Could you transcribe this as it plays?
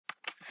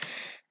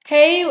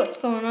Hey, what's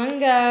going on,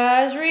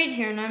 guys? Reed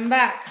here, and I'm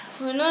back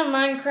with another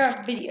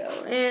Minecraft video.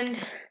 And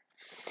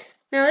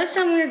now this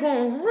time we're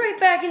going right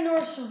back into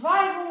our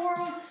survival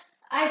world.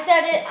 I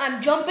said it,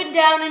 I'm jumping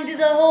down into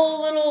the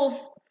whole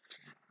little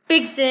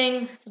big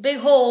thing, big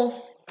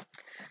hole.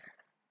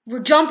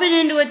 We're jumping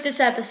into it this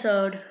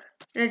episode.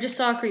 And I just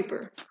saw a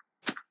creeper.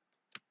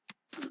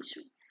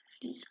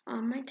 He's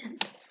on my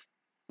tent.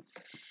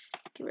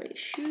 Get ready to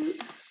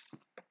shoot.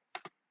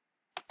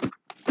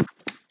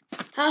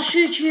 I'll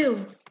shoot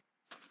you.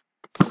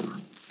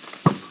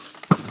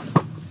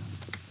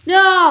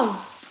 No!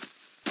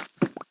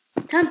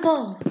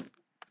 Temple!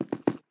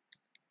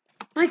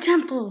 My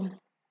temple!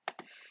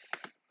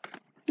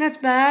 That's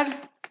bad.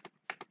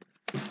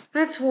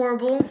 That's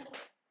horrible.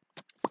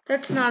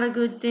 That's not a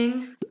good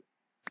thing.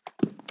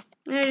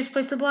 And I just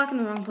placed the block in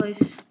the wrong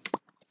place.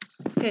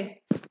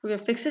 Okay, we're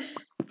gonna fix this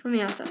from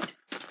the outside.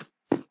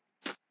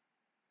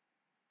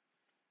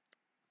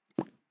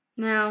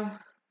 Now,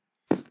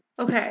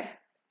 okay.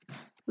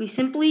 We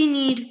simply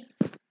need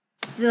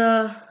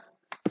the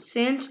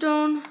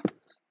sandstone.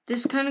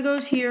 This kind of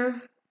goes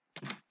here.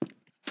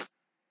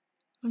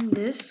 And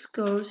this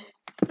goes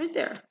right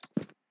there.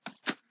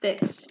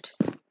 Fixed.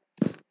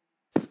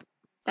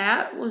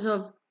 That was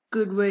a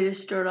good way to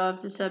start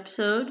off this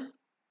episode.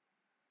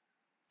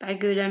 By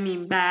good, I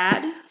mean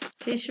bad, in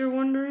case you're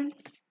wondering.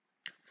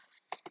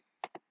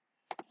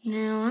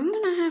 Now, I'm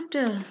gonna have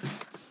to...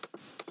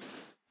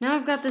 Now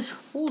I've got this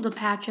hole to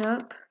patch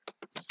up.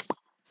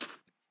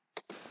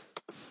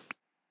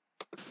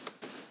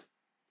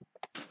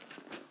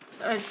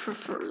 I'd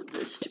prefer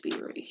this to be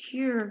right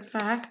here, in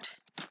fact.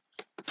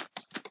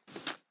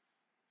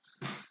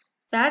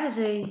 That is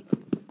a...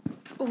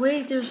 Oh,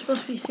 wait, there's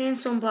supposed to be a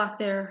sandstone block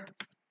there.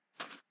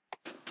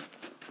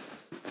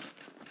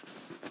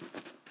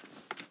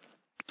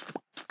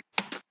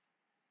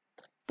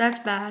 That's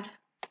bad.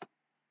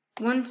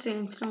 One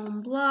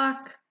sandstone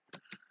block.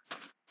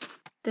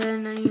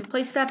 Then I need to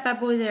place that bad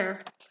boy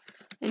there.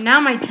 And now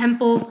my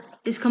temple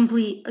is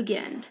complete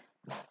again.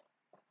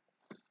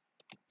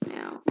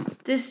 Now,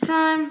 this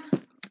time,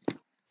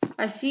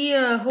 I see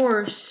a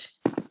horse.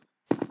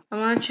 I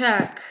want to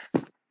check.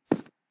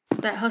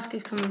 That husk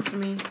is coming for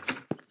me.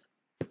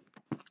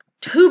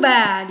 Too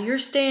bad. You're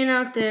staying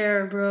out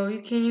there, bro.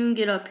 You can't even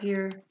get up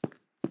here.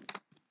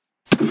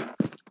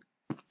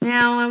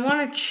 Now, I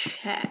want to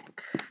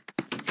check.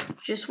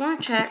 Just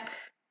want to check.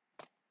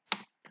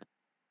 If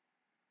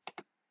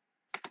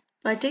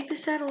I take the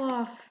saddle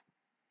off,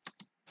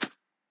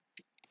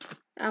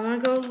 I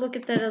want to go look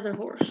at that other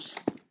horse.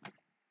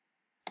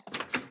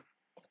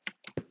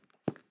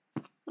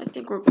 I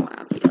think we're going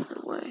out the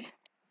other way.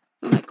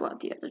 We might go out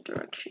the other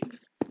direction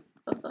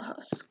of the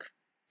husk.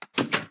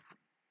 In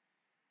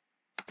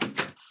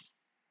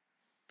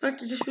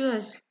fact, I just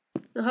realized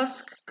the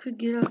husk could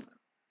get up.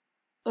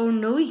 Oh,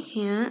 no, he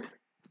can't.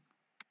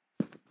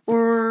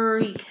 Or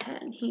he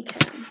can. He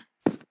can.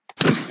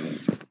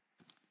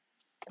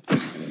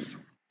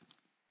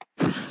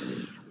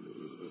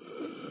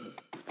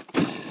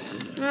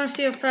 I want to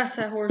see how fast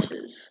that horse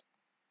is.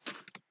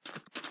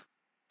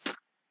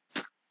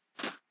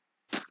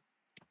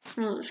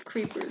 Oh, there's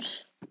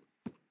creepers.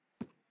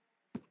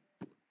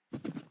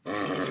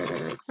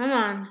 Come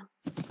on.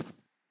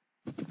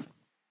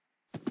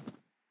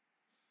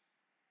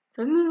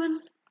 We're moving.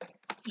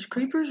 There's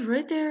creepers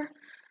right there.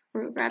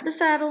 We're gonna grab the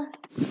saddle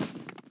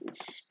and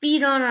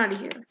speed on out of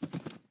here.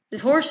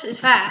 This horse is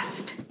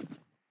fast.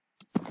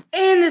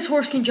 And this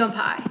horse can jump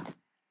high.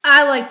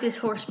 I like this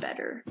horse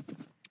better.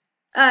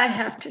 I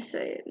have to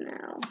say it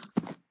now.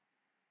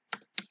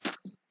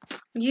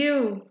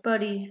 You,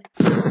 buddy.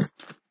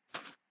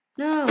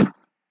 No,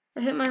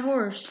 I hit my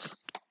horse.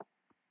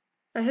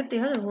 I hit the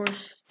other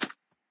horse.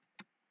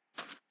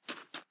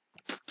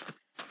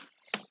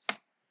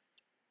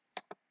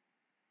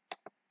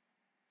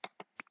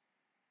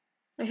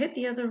 I hit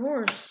the other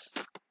horse.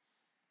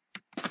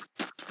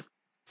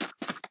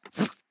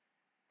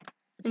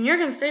 And you're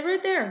gonna stay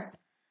right there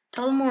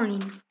till the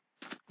morning.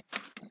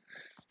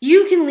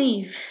 You can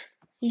leave.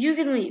 You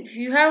can leave.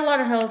 You have a lot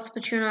of health,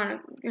 but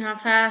you're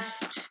not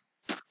fast,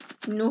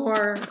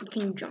 nor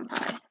can you jump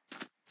high.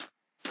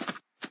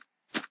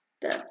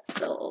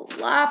 That's a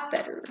lot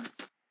better.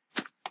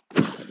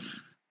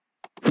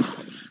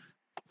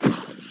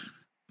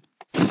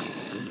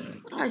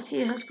 Oh, I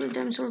see a husk with a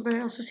diamond sword, but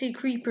I also see a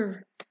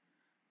creeper.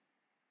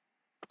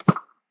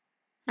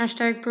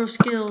 Hashtag pro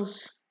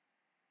skills.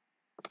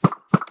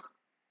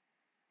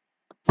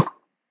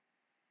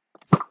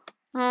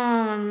 Oh,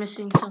 I'm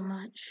missing so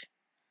much.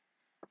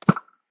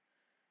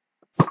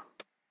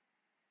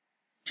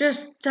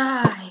 Just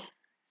die.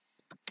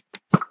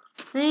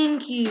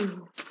 Thank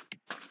you.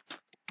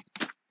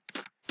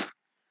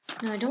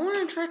 Now, I don't want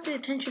to attract the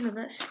attention of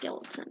that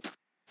skeleton,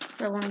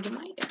 but I want to get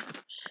my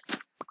arrows.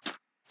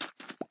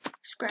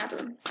 Just grab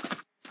them.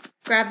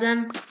 Grab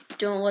them.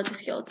 Don't let the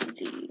skeleton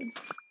see you.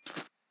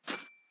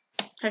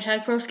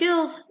 Hashtag pro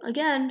skills.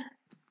 Again.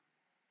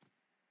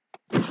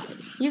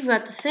 You've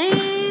got the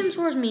same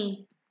sword as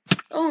me.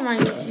 Oh my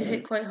goodness, you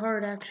hit quite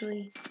hard,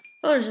 actually.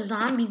 Oh, there's a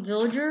zombie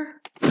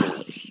villager.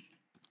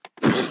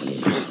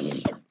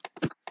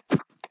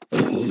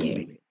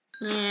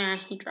 Yeah,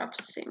 he drops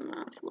the same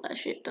amount of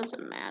flesh. It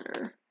doesn't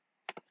matter.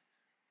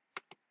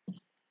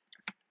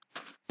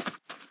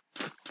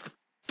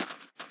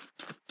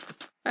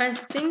 I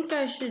think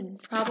I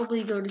should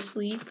probably go to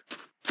sleep.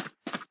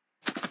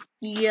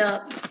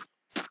 Yup.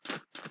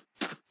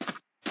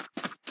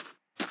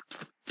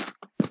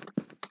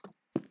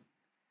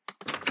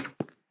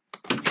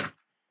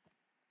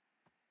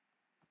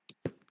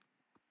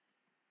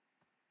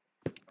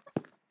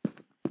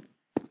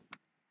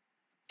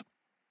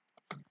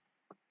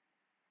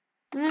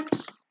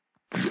 Oops.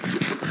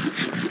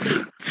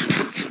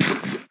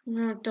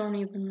 No, don't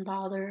even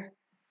bother.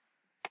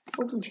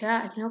 Open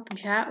chat. I can open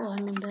chat while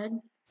I'm in bed.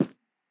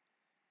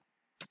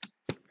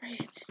 Right,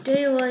 it's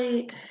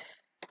daylight.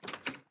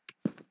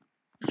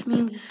 Which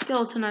means the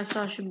skeleton I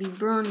saw should be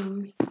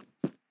burning.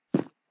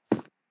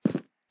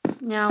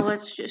 Now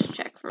let's just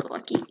check for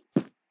lucky.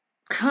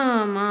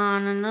 Come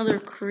on, another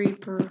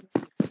creeper.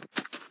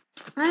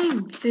 I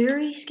am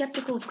very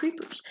skeptical of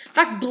creepers. In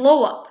fact,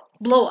 blow up.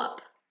 Blow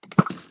up.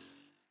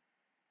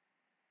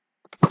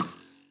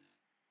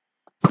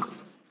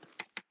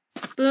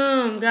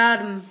 Boom, got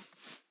him.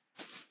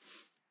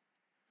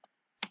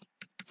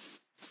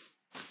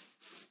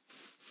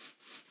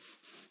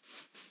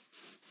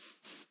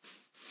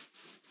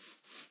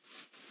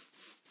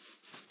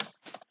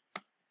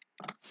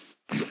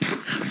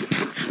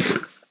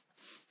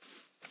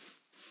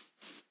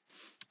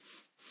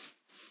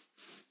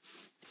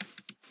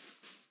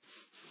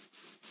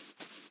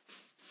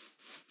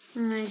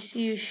 And I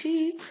see a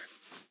sheep.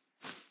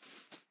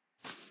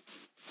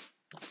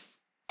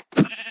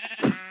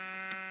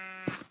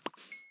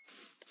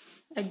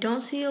 I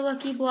don't see a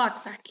lucky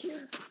block back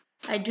here.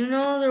 I do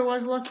know there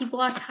was a lucky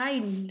block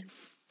hiding.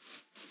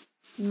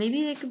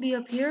 Maybe they could be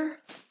up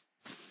here.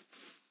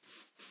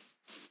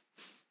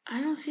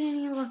 I don't see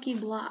any lucky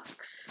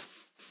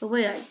blocks. The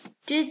way I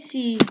did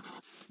see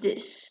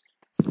this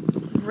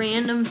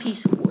random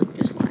piece of wood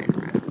just lying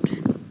around.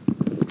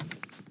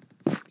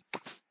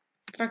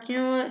 In fact, you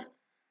know what?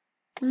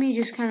 Let me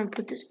just kind of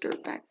put this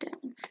dirt back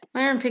down.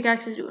 My iron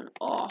pickaxe is doing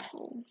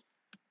awful.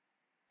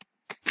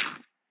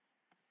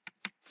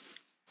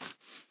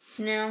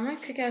 Now, my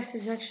pickaxe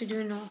is actually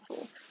doing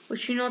awful.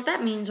 Which you know what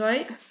that means,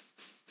 right?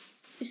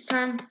 It's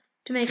time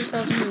to make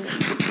ourselves a new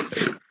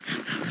one.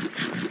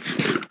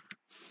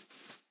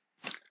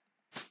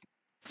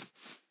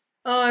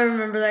 Oh, I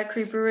remember that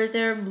creeper right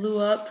there blew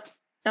up.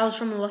 That was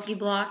from a lucky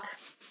block,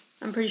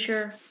 I'm pretty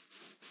sure.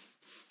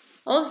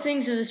 All the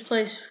things in this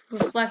place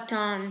reflect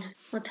on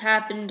what's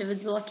happened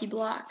with the lucky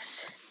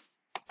blocks.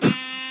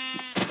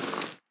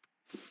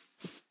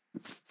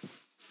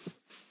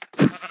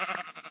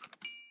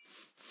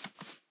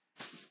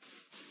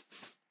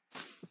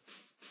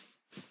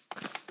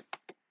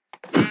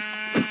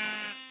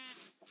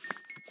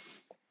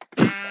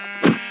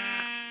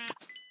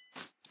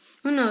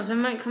 Who knows, I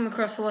might come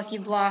across a lucky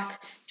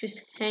block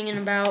just hanging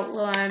about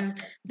while I'm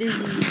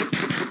busy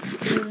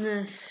doing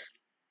this.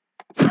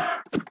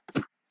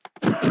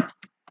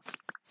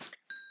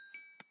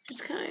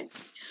 Just kind of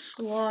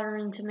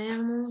slaughtering some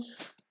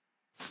animals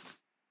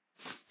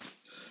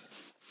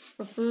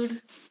for food.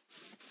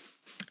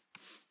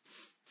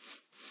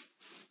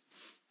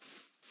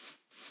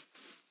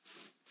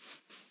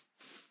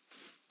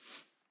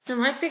 Now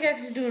my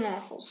pickaxe is doing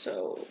awful,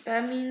 so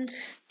that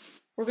means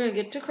we're gonna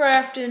get to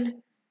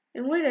crafting.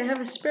 And wait, I have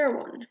a spare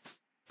one.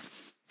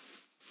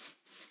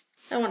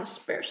 I want a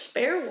spare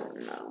one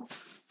though.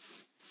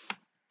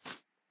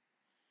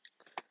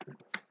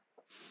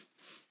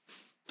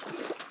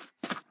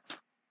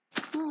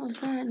 What was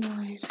that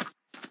noise?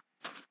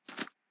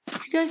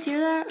 Did you guys hear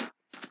that?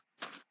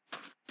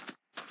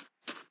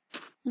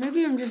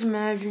 Maybe I'm just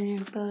imagining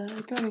it, but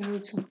I thought I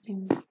heard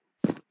something.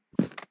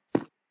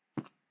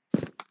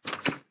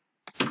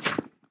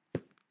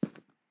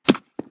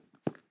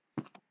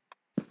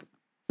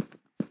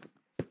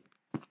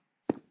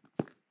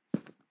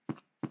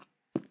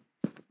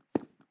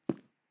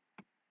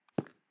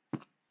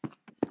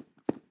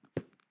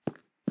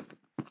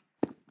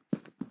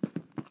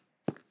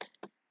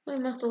 I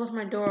must have left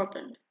my door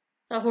open.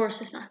 That horse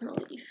is not gonna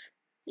leave,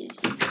 is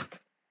he?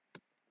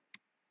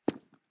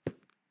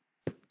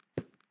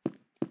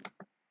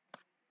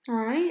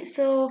 Alright,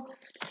 so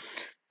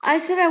I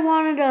said I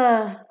wanted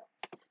a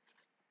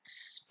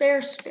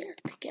spare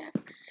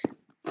pickaxe.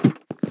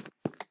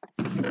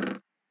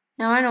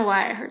 Now I know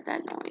why I heard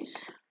that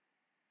noise.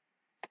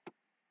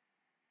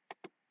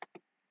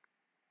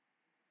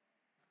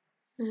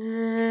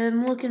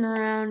 I'm looking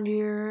around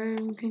here.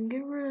 I can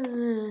get rid of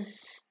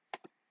this.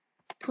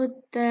 Put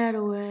that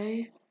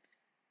away.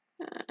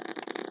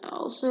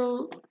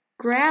 Also,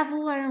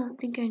 gravel I don't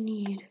think I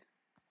need.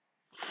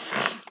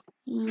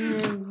 You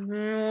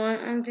know what?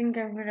 I think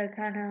I'm gonna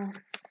kind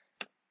of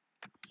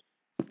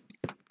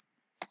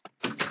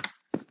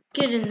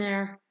get in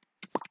there.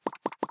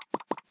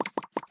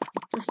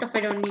 The stuff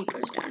I don't need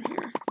goes down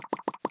here.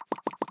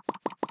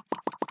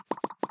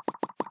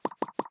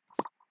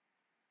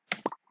 I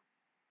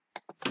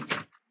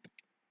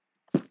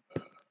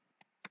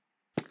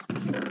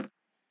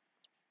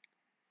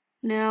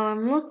Now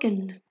I'm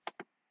looking.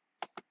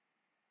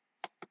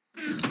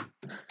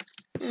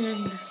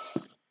 And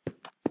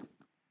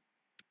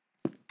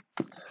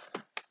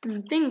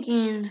I'm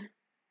thinking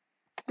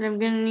that I'm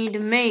gonna need to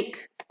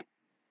make.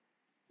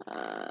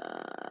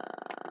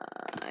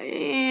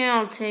 Yeah,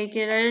 I'll take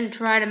it. I didn't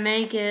try to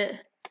make it,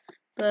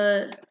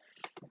 but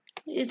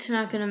it's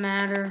not gonna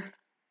matter.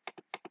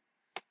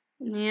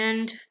 In the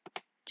end,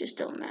 just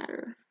don't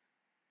matter.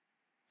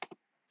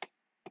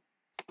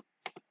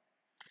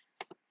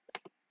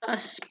 A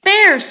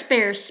spare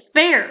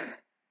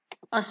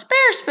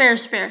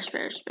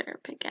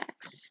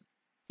pickaxe.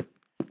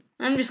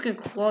 I'm just gonna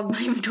clog my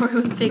inventory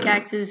with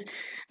pickaxes.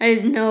 I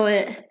just know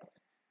it.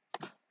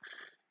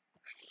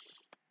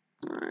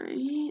 Alright.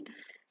 You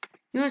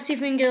wanna see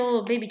if we can get a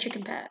little baby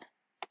chicken pet?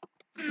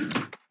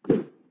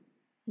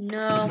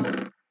 No.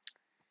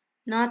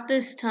 Not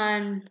this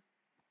time.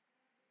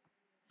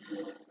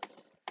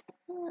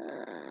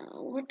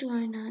 What do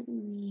I not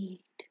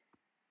need?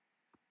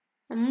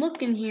 I'm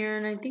looking here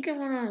and I think I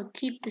wanna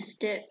keep the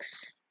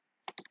sticks.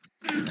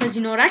 Because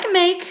you know what I can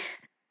make?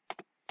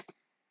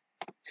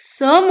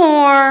 Some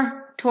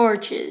more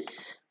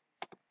torches.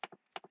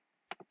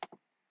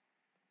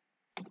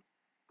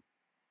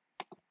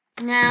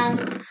 Now,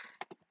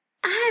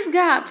 I've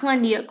got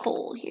plenty of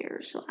coal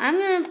here, so I'm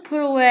going to put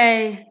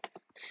away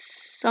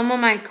some of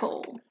my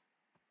coal.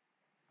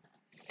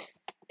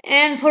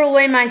 And put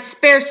away my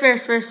spare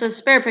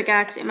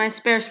pickaxe and my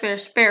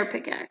spare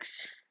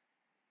pickaxe.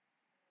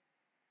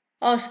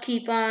 I'll just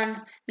keep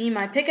on me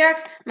my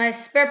pickaxe, my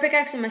spare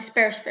pickaxe, and my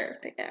spare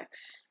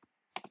pickaxe.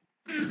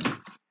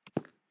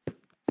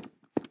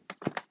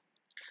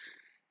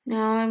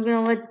 Now I'm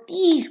gonna let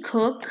these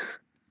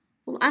cook.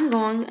 Well, I'm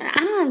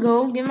gonna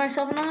go give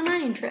myself another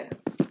mining trip.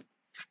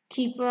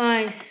 Keep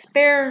my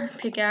spare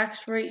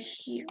pickaxe right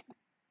here.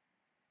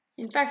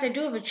 In fact, I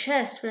do have a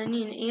chest, but I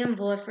need an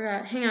anvil. I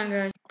forgot. Hang on,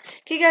 guys.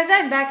 Okay, guys,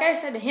 I'm back. I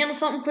just had to handle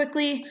something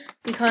quickly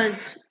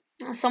because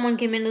someone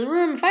came into the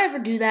room. If I ever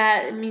do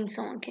that, it means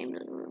someone came to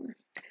the room.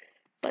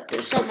 But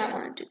there's something I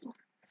want to do.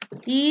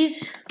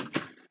 These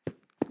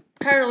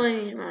power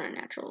light need to run on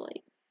natural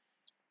light.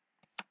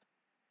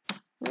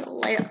 I'm gonna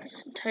light up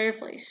this entire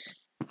place.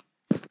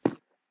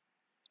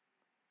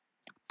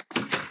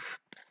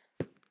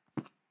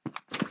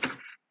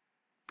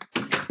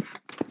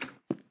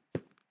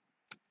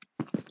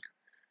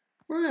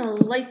 We're gonna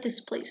light this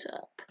place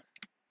up.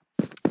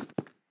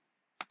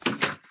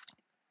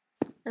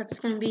 That's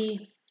gonna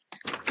be.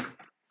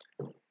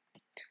 I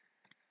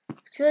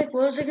feel like,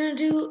 what was I gonna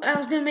do? I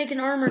was gonna make an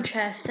armor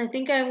chest. I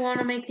think I want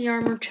to make the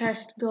armor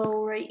chest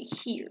go right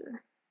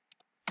here.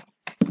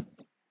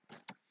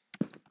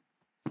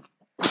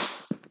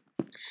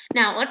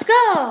 Now let's go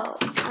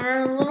on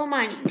our little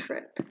mining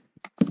trip.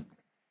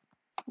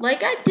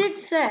 Like I did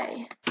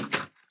say,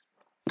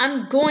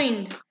 we're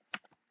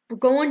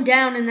going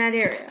down in that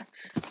area.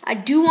 I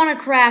do want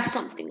to craft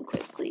something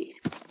quickly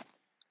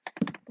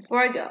before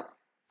I go.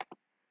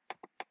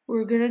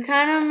 We're gonna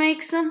kind of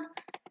make some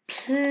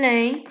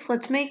planks.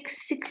 Let's make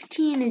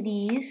 16 of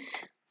these.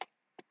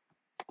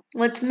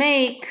 Let's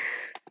make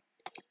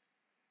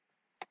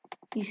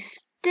these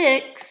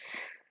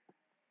sticks.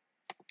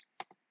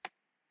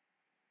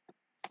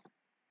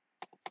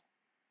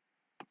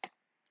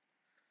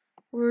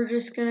 We're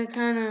just gonna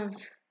kind of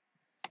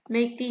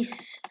make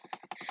these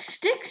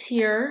sticks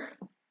here.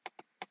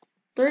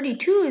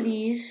 32 of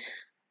these.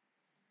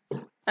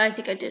 I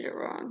think I did it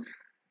wrong.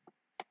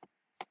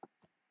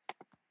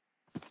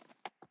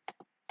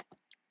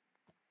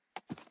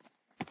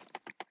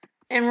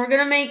 And we're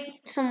gonna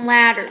make some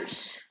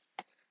ladders.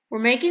 We're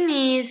making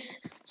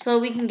these so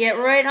we can get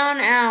right on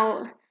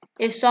out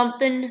if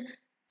something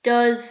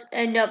does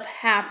end up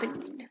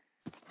happening.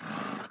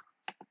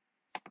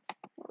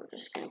 We're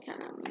just gonna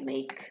kind of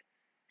make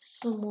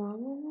some more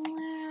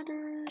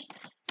ladders.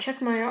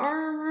 Check my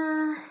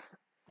armor.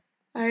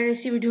 Alright, I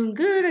see we're doing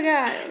good.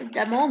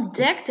 I'm all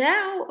decked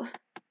out.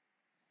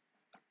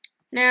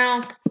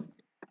 Now,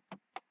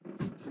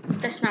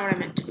 that's not what I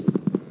meant to do.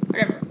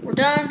 Whatever, we're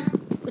done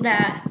with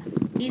that.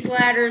 These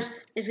ladders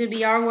is gonna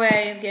be our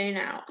way of getting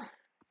out.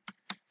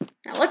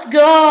 Now let's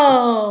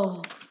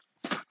go.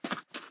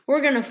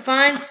 We're gonna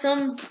find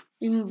some.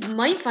 We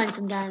might find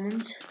some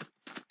diamonds.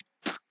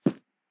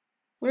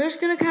 We're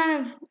actually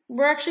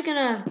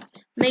gonna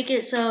make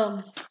it so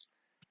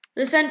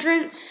this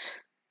entrance,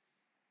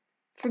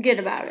 forget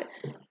about it.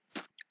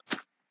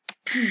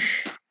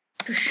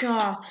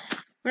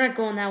 We're not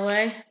going that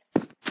way.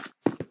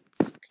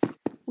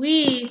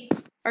 We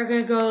are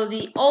gonna go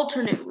the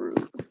alternate route.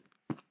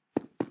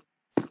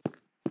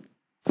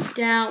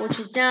 Down, which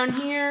is down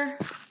here.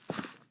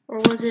 Or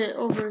was it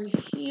over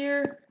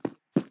here?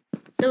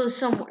 It was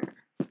somewhere.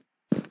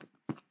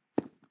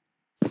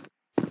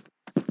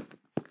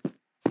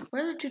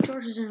 Where are the 2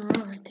 torches in a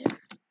row right there?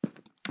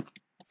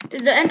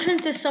 The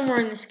entrance is somewhere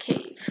in this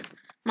cave.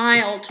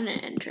 My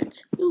alternate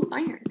entrance. Ooh,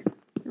 iron.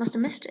 Must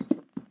have missed it.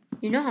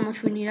 You know how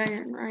much we need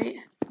iron, right?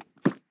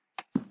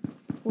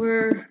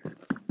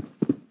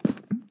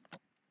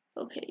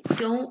 Okay,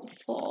 don't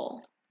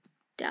fall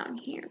down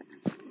here.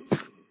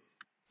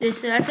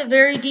 That's a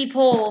very deep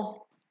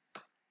hole.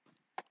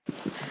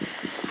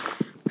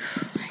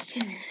 My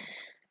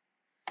goodness.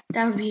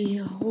 That would be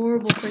a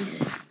horrible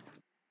place.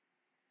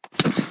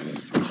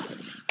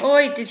 Oh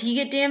wait, did he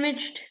get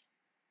damaged?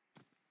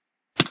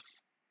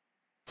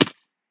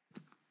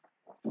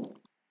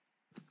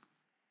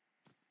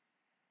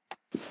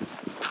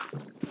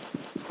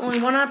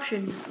 Only one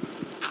option.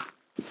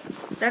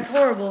 That's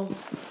horrible.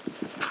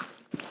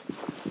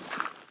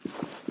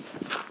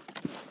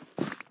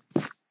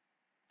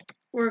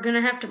 We're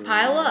gonna have to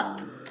pile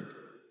up.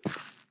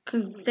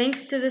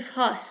 Thanks to this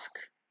husk.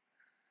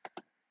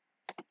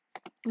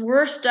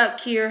 We're stuck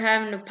here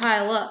having to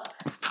pile up.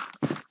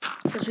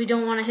 Because we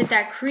don't want to hit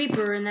that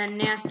creeper in that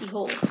nasty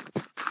hole.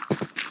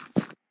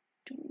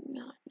 Do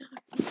not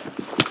knock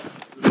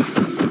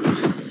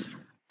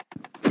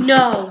me.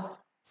 No.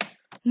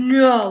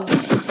 No.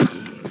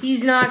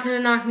 He's not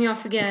gonna knock me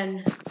off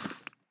again.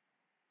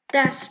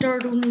 That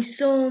startled me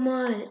so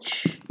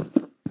much.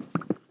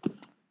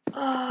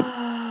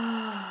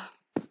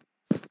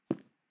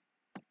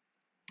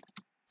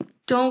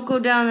 Don't go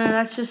down there.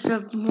 That's just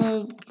a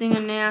whole thing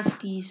of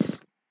nasties.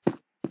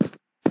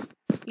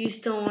 You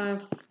just don't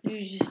want to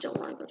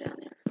go down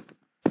there.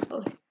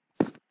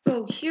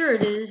 Oh, here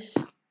it is.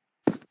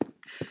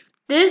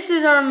 This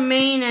is our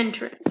main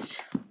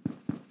entrance.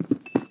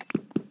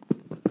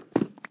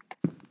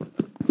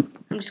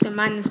 I'm just gonna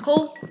mine this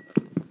coal.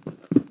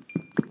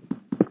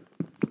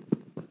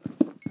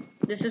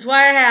 This is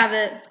why I have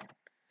it.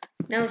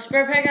 Now the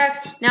spare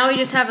pickaxe. Now we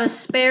just have a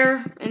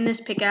spare in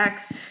this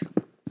pickaxe.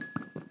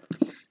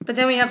 But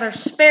then we have our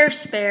spare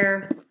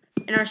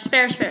and our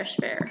spare.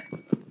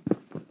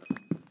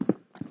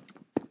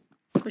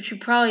 But you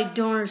probably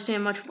don't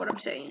understand much of what I'm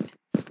saying.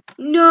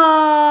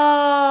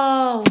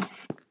 No!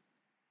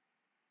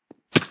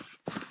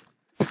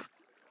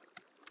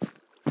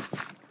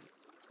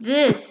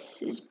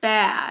 This is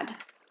bad.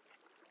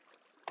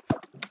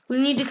 We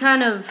need to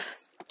kind of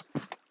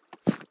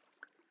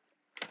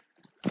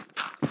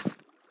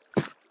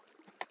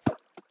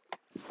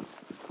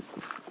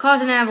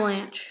cause an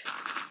avalanche.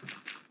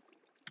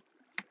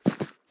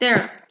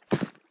 There.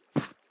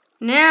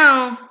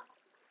 Now,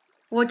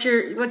 what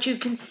you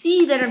can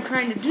see that I'm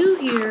trying to do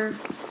here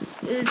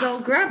is I'll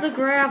grab the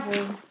gravel.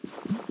 In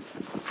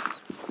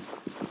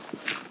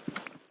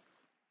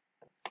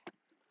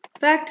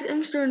fact,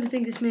 I'm starting to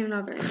think this may have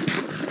not been.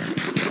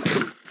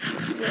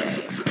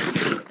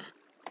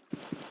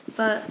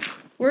 But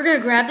we're gonna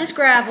grab this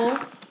gravel.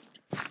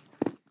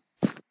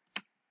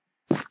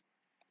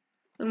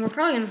 And we're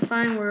probably gonna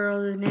find where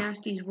all the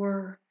nasties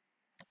were.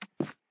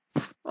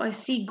 Oh, I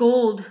see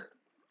gold.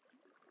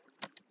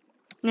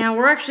 Now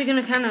we're actually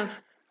gonna kind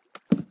of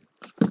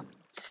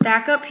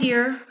stack up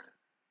here.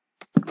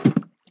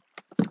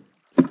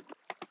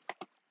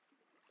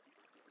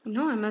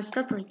 No, I messed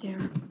up right there.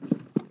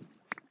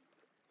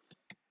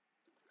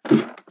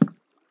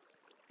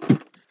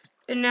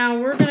 And now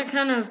we're gonna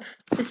kind of,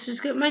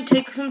 might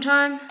take some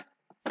time.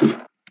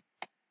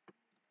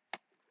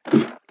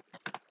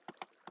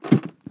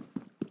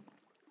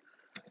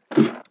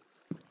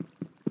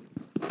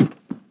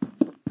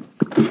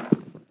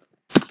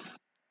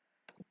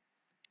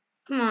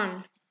 Come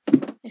on,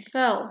 I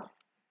fell.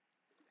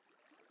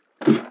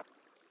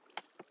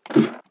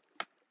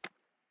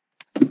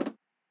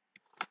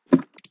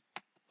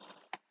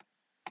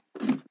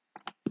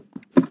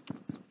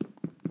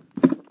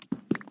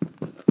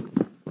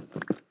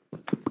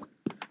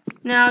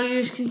 Now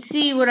you can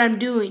see what I'm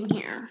doing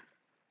here.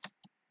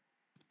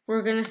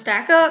 We're gonna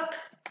stack up.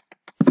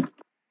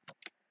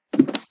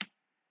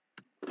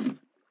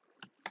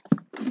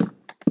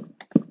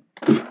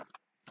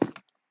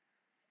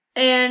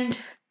 And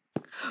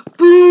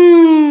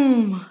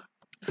boom!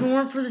 If it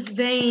weren't for this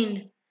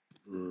vein.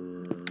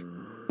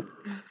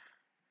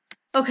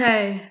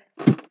 Okay.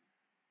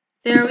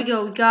 There we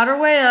go. We got our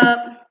way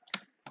up.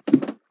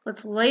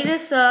 Let's lay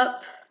this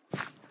up.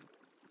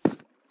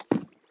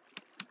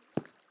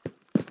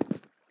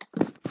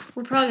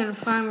 We're probably gonna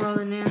find where all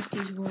the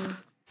nasties were.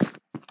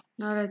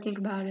 Now that I think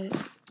about it.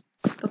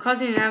 But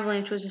causing an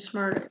avalanche was a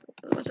smart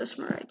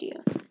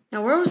idea.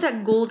 Now where was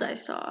that gold I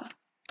saw?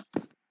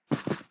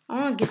 I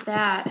wanna get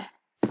that.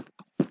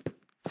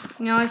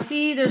 Now I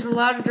see there's a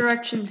lot of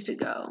directions to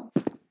go.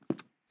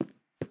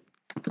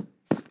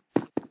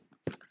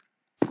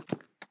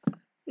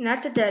 And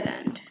that's a dead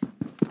end.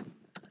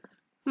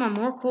 Come on,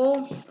 more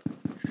coal.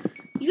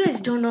 You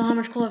guys don't know how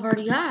much coal I've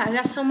already got. I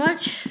got so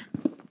much.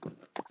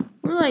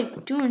 We're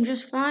like doing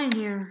just fine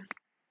here.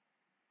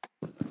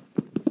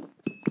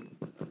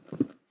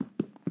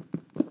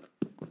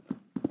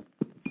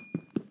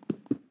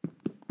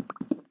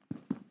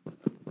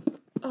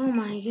 Oh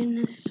my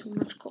goodness, so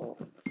much coal.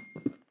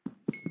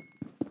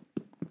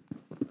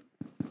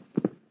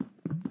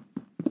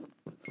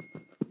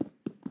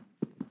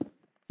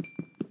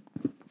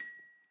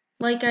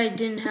 Like I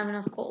didn't have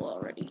enough coal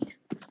already.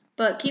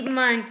 But keep in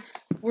mind,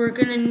 we're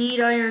gonna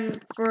need iron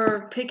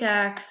for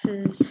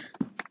pickaxes.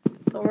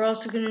 But we're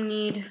also gonna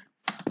need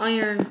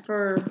iron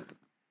for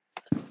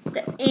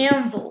the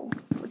anvil,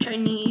 which I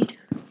need.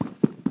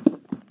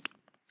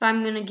 if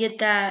I'm gonna get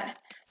that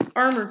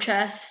armor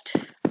chest,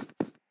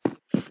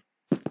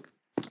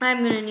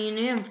 I'm gonna need an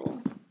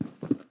anvil.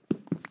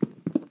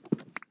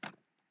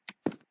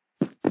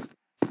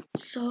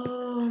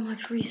 So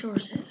much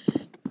resources.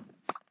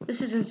 This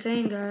is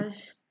insane,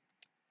 guys.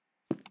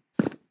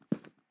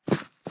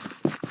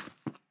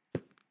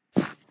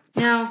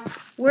 Now,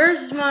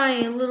 where's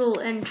my little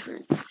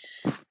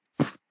entrance?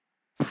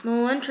 My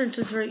little entrance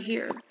was right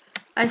here.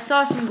 I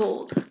saw some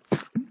gold.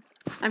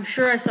 I'm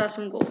sure I saw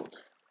some gold.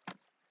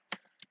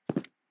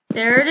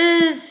 There it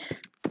is.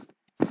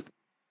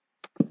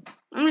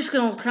 I'm just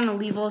gonna kind of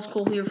leave all this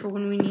coal here for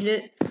when we need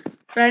it.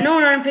 But I know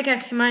an iron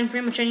pickaxe can mine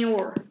pretty much any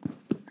ore.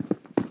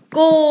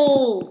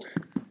 Gold!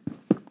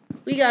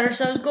 We got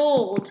ourselves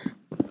gold.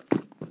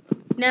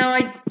 Now,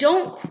 I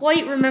don't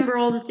quite remember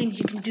all the things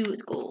you can do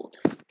with gold.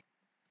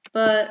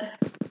 But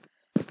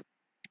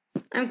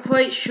I'm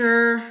quite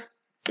sure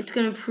it's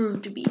going to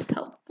prove to be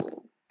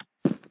helpful.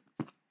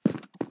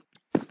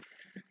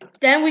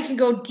 Then we can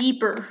go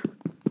deeper.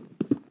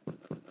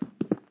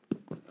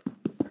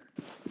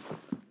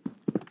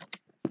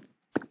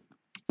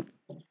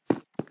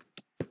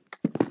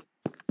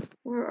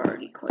 We're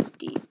already quite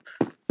deep.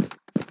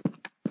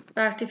 In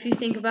fact, if you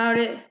think about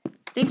it,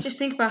 just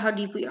think about how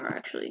deep we are,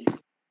 actually.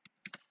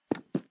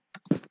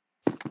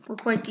 We're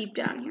quite deep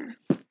down here.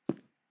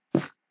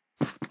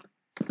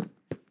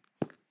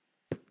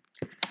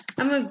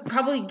 I'm gonna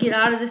probably get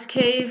out of this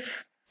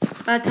cave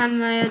by the time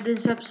I end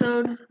this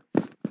episode.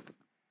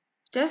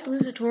 Just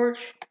lose a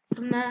torch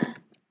from that.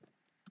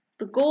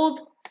 But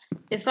gold,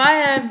 if I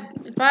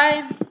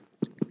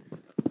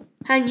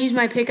hadn't used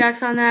my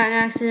pickaxe on that in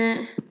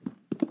accident,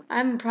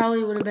 I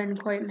probably would have been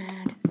quite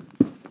mad.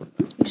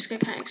 I'm just gonna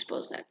kind of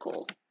expose that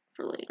coal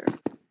for later.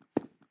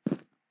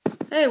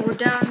 Hey, we're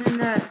down in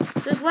that.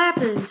 There's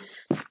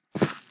lapis.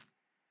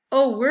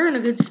 Oh, we're in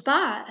a good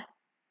spot.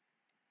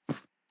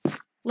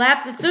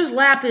 If there's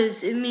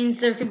lapis, it means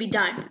there could be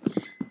diamonds.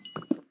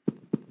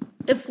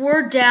 If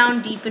we're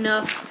down deep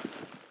enough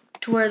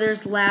to where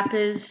there's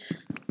lapis,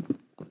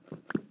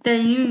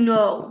 then you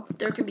know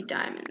there could be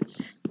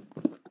diamonds.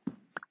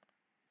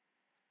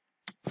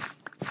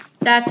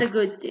 That's a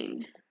good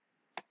thing.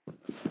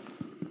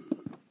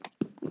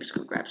 I'm just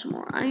gonna grab some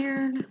more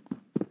iron.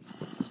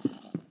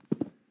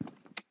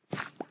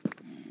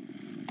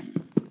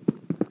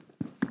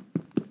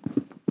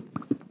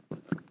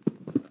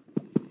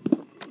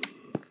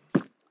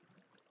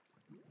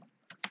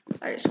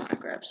 I just want to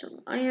grab some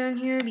iron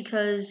here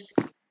because,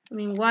 I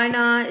mean, why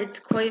not? It's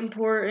quite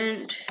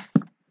important.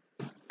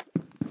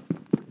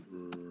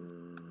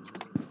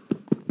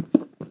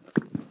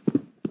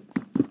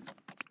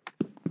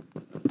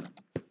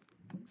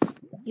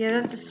 Yeah,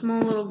 that's a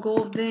small little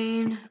gold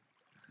vein.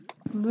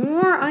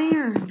 More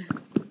iron.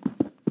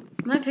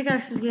 My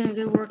pickaxe is getting a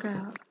good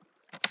workout.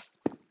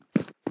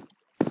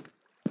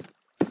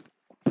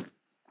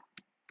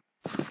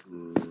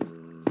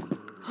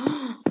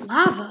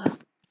 Lava.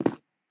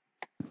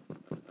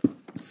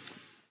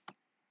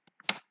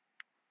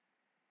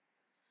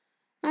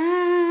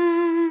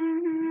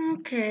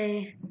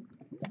 Okay.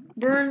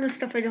 Burn the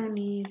stuff I don't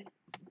need.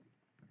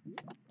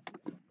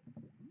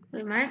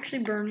 Wait, am I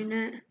actually burning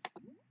it?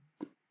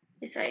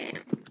 Yes, I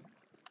am.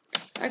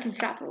 I can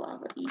stop the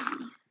lava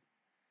easy.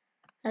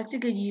 That's a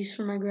good use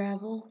for my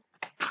gravel.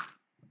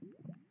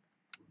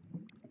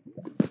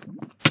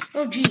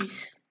 Oh,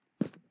 jeez.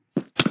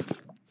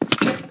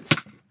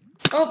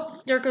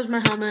 Oh, there goes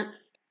my helmet.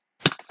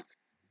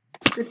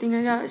 Good thing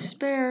I got a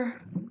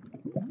spare.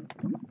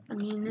 I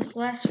mean, this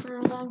lasts for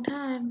a long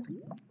time.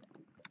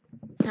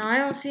 Now, I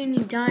don't see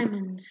any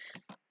diamonds.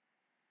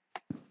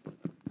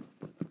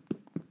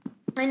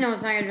 I know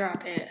it's not gonna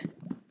drop it.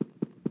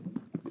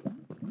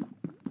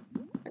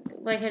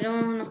 Like, I don't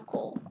have enough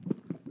coal.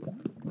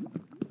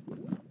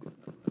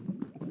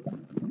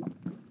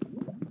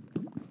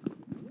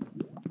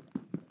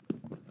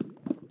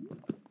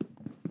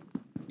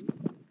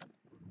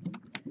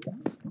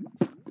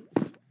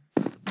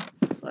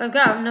 I've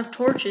got enough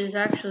torches,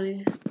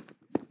 actually.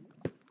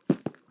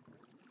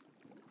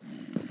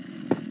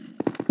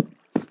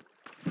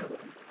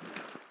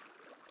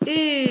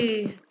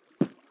 Eee!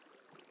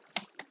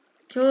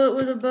 Kill it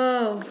with a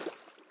bow.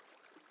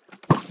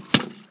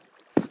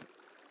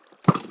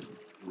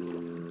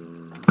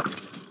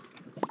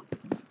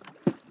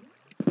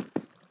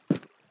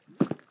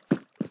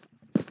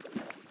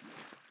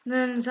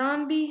 Then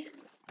zombie.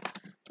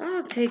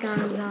 I'll take on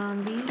a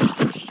zombie.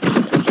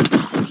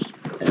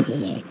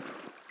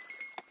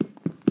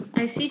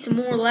 I see some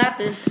more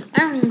lapis. I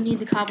don't even need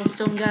the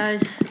cobblestone,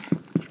 guys.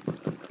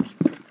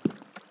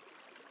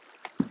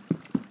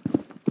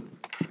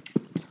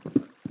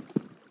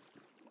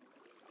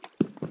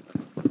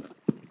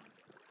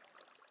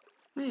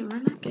 Wait, am I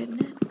not getting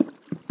it?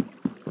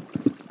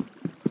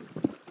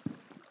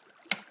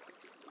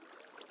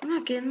 I'm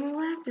not getting the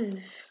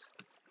lapis.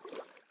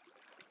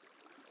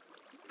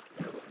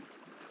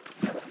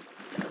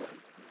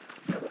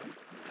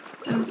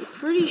 I'm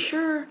pretty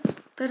sure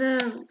that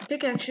a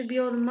pickaxe should be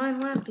able to mine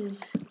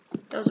lapis.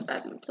 That was a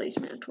bad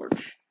placement of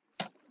torch.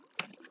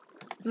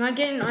 Am I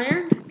getting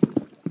iron?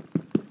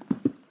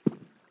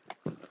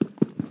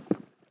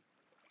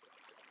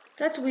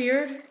 That's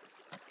weird.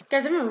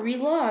 Guys, I'm gonna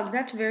relog.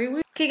 That's very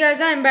weird. Okay,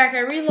 guys, I'm back.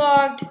 I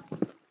relogged.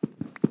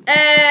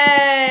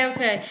 Hey,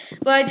 okay.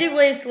 But I did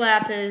waste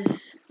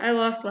lapis. I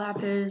lost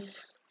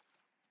lapis.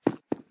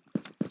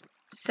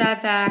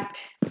 Sad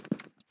fact.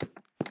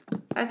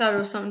 I thought it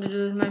was something to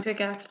do with my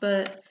pickaxe,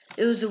 but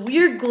it was a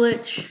weird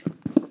glitch.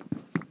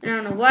 I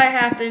don't know why it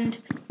happened,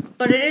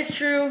 but it is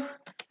true.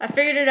 I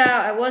figured it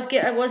out. I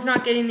was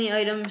not getting the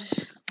items.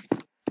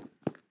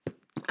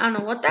 I don't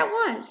know what that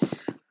was.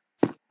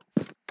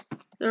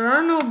 There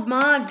are no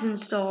mods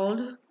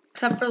installed,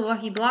 except for the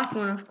Lucky Block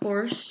one, of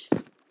course.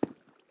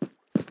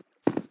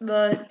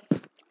 But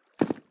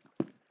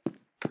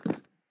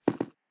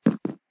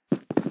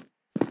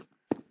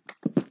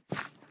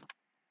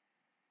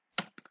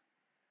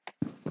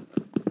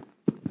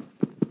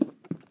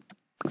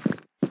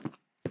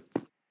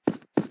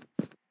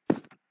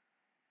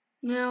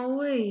now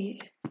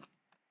wait.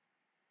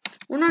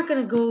 We're not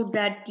gonna go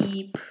that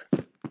deep.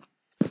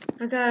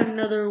 I got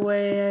another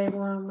way I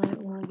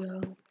might want to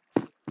go.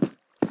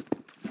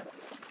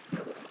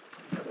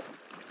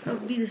 That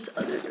would be this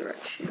other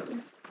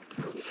direction.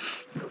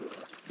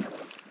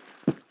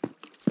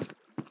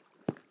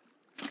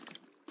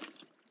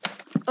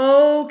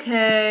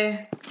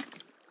 Okay.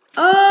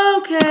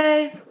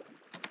 Okay.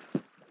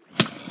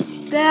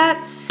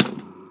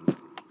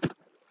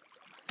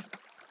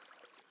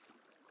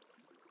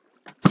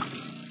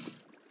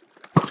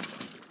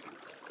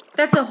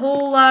 That's a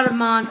whole lot of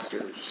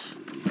monsters.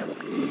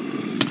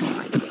 Oh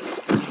my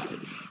goodness.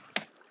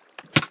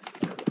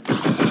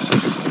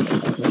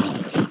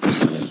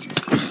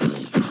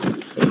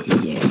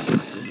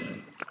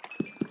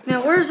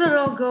 Now, where's it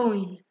all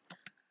going?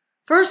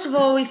 First of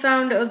all, we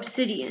found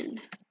obsidian,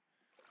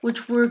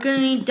 which we're gonna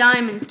need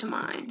diamonds to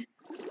mine.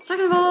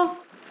 Second of all,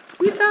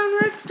 we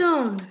found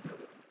redstone.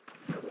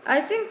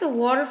 I think the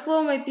water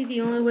flow might be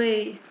the only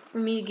way for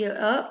me to get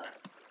up,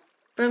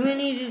 but I'm gonna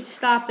need to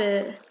stop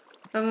it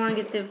if I want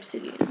to get the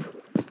obsidian.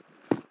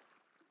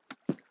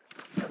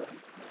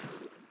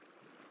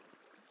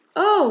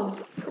 Oh,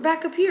 we're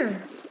back up here.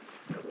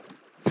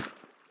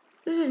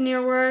 This is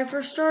near where I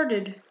first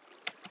started.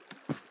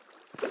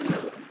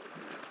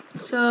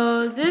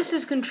 So this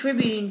is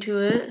contributing to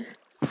it,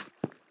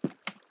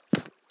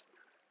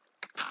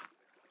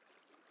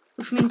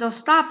 which means I'll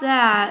stop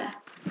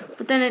that,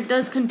 but then it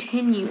does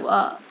continue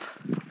up.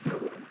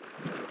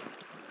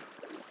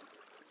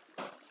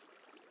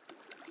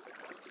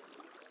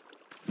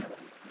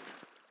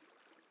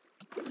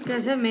 You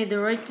guys have made the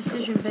right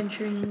decision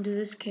venturing into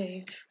this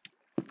cave.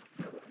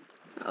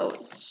 Oh,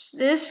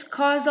 this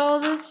caused all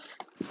this?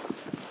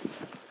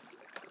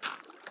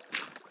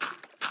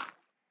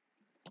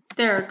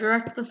 There,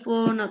 direct the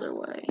flow another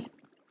way.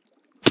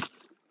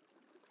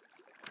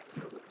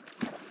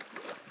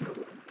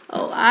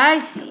 Oh, I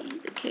see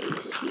the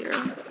case here.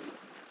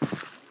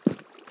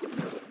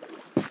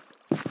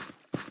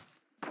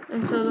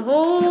 And so the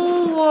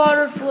whole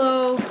water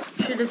flow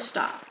should have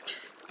stopped.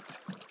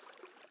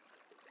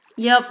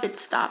 Yep,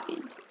 it's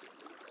stopping.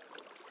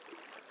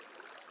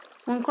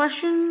 One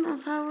question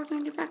of how we're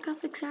going to get back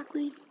up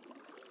exactly.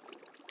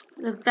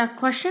 That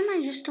question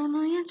I just don't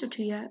know the answer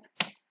to yet.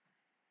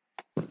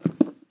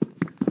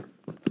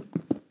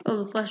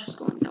 Oh, the flash was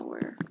going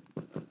nowhere.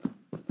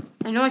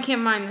 I know I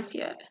can't mine this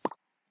yet.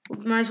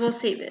 Might as well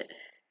save it.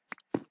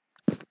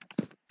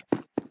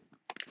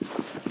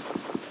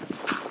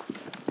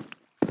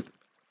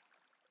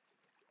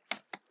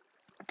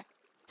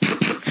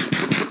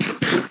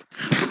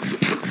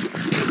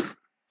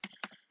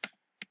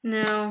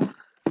 Now,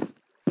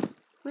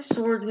 my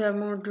sword's got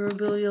more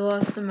durability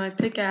loss than my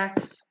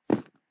pickaxe.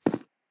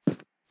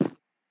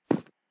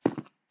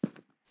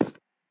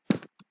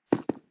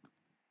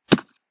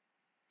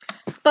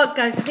 But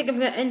guys, I think I'm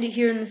going to end it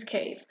here in this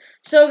cave.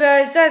 So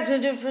guys, that's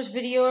going to do it for this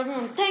video.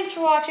 Everyone, thanks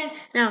for watching.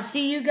 And I'll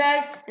see you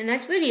guys in the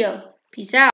next video. Peace out.